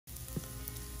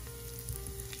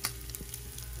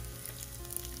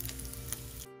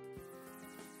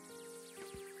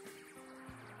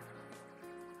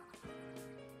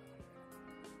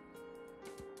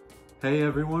Hey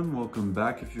everyone, welcome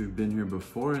back if you've been here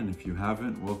before, and if you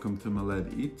haven't, welcome to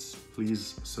Maled Eats.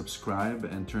 Please subscribe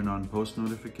and turn on post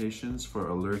notifications for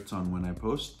alerts on when I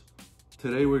post.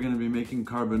 Today we're going to be making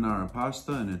carbonara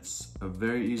pasta, and it's a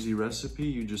very easy recipe.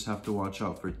 You just have to watch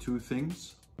out for two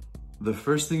things. The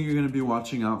first thing you're going to be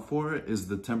watching out for is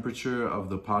the temperature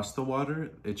of the pasta water.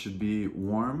 It should be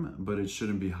warm, but it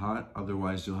shouldn't be hot,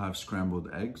 otherwise you'll have scrambled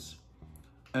eggs.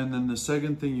 And then the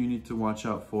second thing you need to watch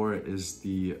out for is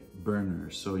the burner.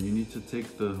 So you need to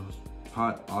take the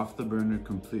pot off the burner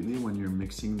completely when you're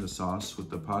mixing the sauce with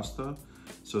the pasta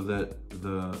so that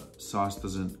the sauce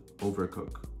doesn't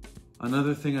overcook.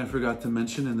 Another thing I forgot to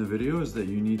mention in the video is that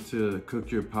you need to cook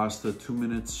your pasta 2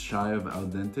 minutes shy of al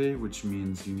dente, which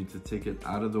means you need to take it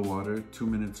out of the water 2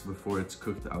 minutes before it's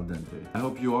cooked al dente. I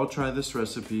hope you all try this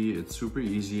recipe. It's super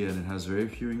easy and it has very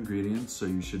few ingredients, so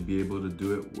you should be able to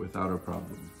do it without a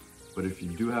problem. But if you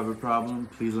do have a problem,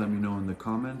 please let me know in the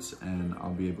comments and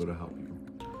I'll be able to help you.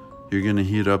 You're gonna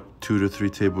heat up 2 to 3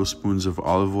 tablespoons of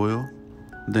olive oil.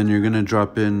 Then you're gonna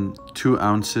drop in 2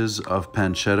 ounces of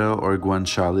pancetta or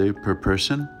guanciale per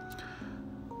person.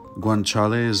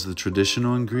 Guanciale is the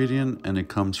traditional ingredient and it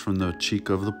comes from the cheek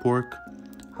of the pork.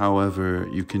 However,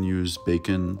 you can use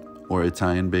bacon or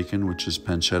Italian bacon, which is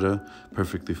pancetta,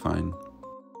 perfectly fine.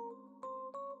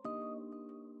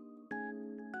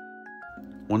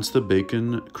 Once the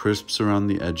bacon crisps around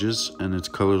the edges and its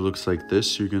color looks like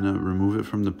this, you're gonna remove it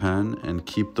from the pan and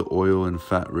keep the oil and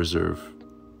fat reserve.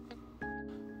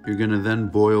 You're gonna then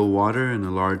boil water in a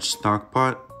large stock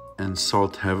pot and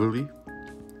salt heavily.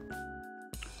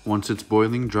 Once it's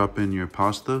boiling, drop in your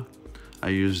pasta. I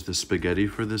used the spaghetti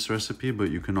for this recipe,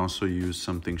 but you can also use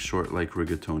something short like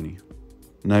rigatoni.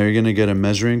 Now you're gonna get a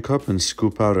measuring cup and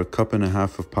scoop out 1.5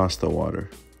 cups of pasta water.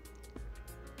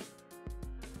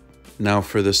 Now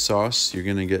for the sauce, you're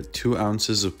gonna get 2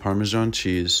 ounces of Parmesan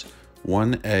cheese,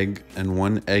 1 egg, and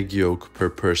 1 egg yolk per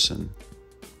person.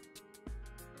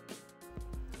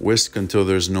 Whisk until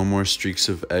there's no more streaks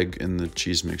of egg in the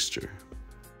cheese mixture.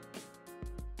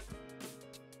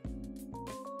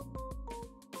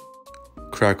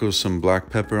 Crackle some black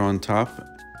pepper on top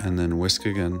and then whisk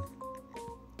again.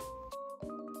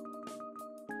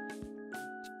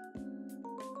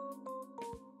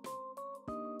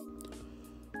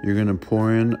 You're gonna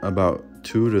pour in about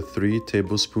 2 to 3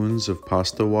 tablespoons of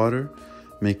pasta water,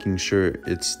 making sure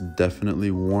it's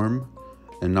definitely warm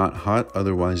and not hot,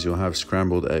 otherwise you'll have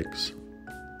scrambled eggs.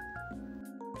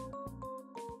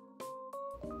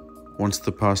 Once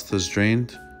the pasta is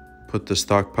drained, put the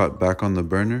stock pot back on the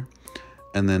burner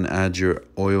and then add your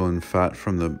oil and fat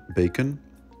from the bacon.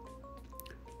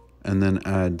 And then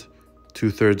add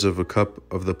 2/3 cup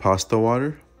of the pasta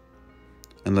water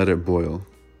and let it boil.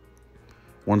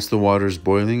 Once the water is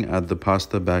boiling, add the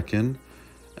pasta back in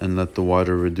and let the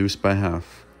water reduce by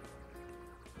half.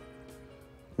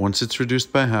 Once it's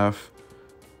reduced by half,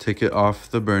 take it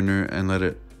off the burner and let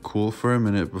it cool for a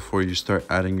minute before you start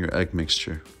adding your egg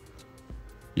mixture.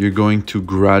 You're going to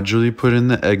gradually put in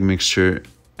the egg mixture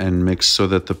and mix so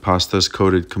that the pasta is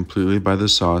coated completely by the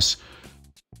sauce.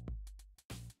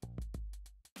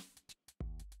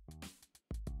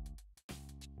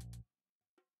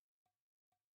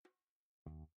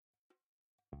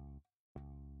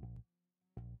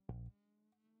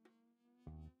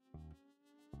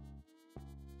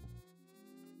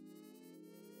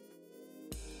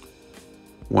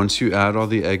 Once you add all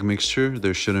the egg mixture,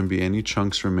 there shouldn't be any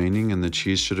chunks remaining and the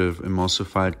cheese should have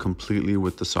emulsified completely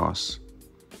with the sauce.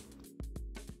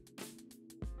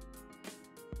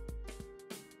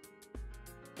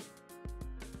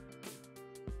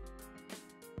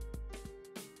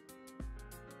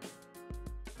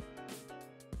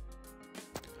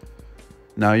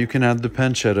 Now you can add the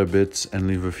pancetta bits and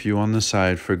leave a few on the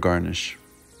side for garnish.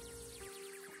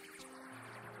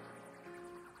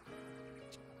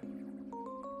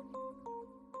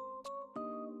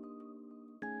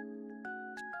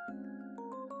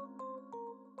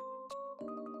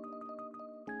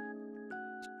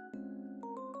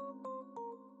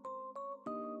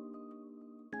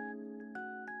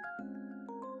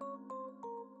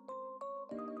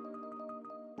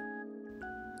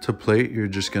 To plate, you're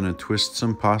just going to twist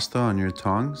some pasta on your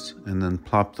tongs and then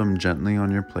plop them gently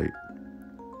on your plate.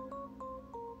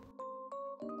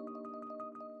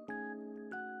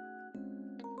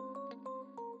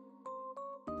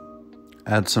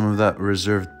 Add some of that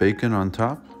reserved bacon on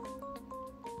top.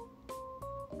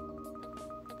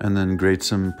 And then grate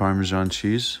some Parmesan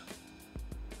cheese.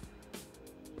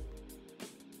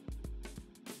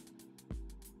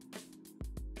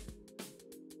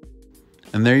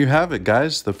 And there you have it,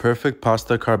 guys, the perfect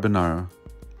pasta carbonara.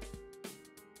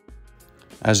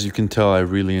 As you can tell, I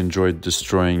really enjoyed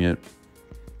destroying it.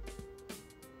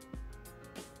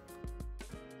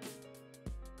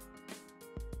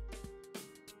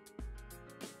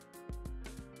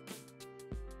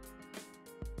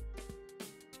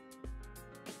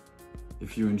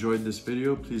 If you enjoyed this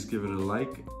video, please give it a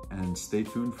like and stay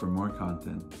tuned for more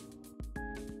content.